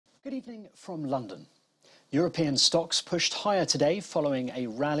Good evening from London. European stocks pushed higher today following a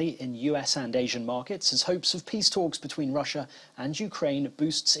rally in US and Asian markets as hopes of peace talks between Russia and Ukraine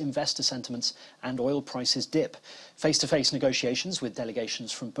boosts investor sentiments and oil prices dip. Face-to-face negotiations with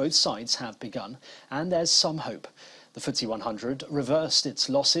delegations from both sides have begun, and there's some hope. The FTSE 100 reversed its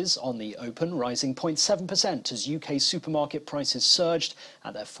losses on the open, rising 0.7% as UK supermarket prices surged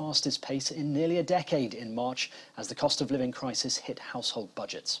at their fastest pace in nearly a decade in March as the cost of living crisis hit household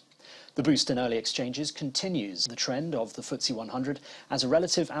budgets. The boost in early exchanges continues the trend of the FTSE 100 as a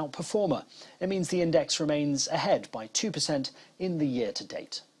relative outperformer. It means the index remains ahead by 2% in the year to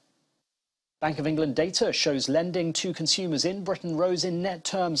date. Bank of England data shows lending to consumers in Britain rose in net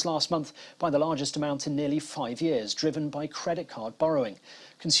terms last month by the largest amount in nearly 5 years, driven by credit card borrowing.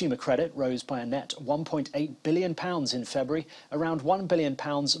 Consumer credit rose by a net £1.8 billion in February, around £1 billion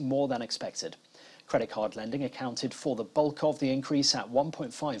more than expected. Credit card lending accounted for the bulk of the increase at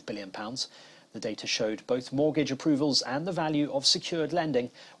 £1.5 billion. The data showed both mortgage approvals and the value of secured lending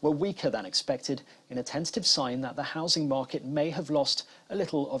were weaker than expected, in a tentative sign that the housing market may have lost a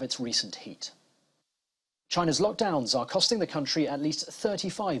little of its recent heat. China's lockdowns are costing the country at least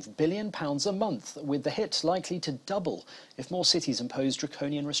 £35 billion a month, with the hit likely to double if more cities impose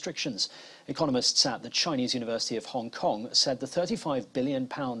draconian restrictions. Economists at the Chinese University of Hong Kong said the £35 billion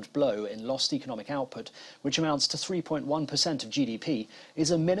blow in lost economic output, which amounts to 3.1% of GDP,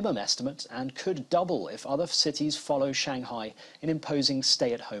 is a minimum estimate and could double if other cities follow Shanghai in imposing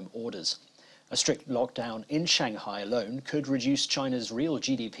stay-at-home orders. A strict lockdown in Shanghai alone could reduce China's real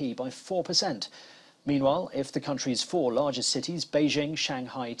GDP by 4%. Meanwhile, if the country's four largest cities, Beijing,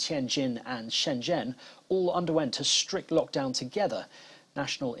 Shanghai, Tianjin and Shenzhen, all underwent a strict lockdown together,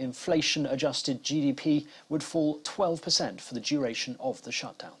 national inflation-adjusted GDP would fall 12% for the duration of the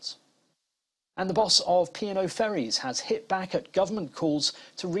shutdowns. And the boss of P&O Ferries has hit back at government calls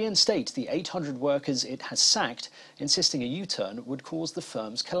to reinstate the 800 workers it has sacked, insisting a U-turn would cause the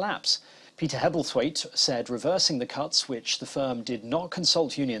firm's collapse. Peter Hebblethwaite said reversing the cuts, which the firm did not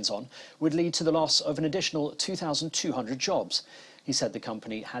consult unions on, would lead to the loss of an additional 2,200 jobs. He said the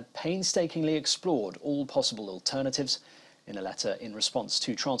company had painstakingly explored all possible alternatives. In a letter in response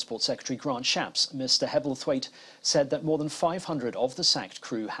to Transport Secretary Grant Shapps, Mr Hebblethwaite said that more than 500 of the sacked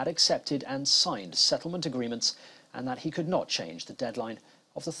crew had accepted and signed settlement agreements and that he could not change the deadline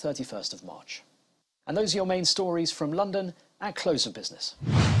of the 31st of March. And those are your main stories from London at close of business.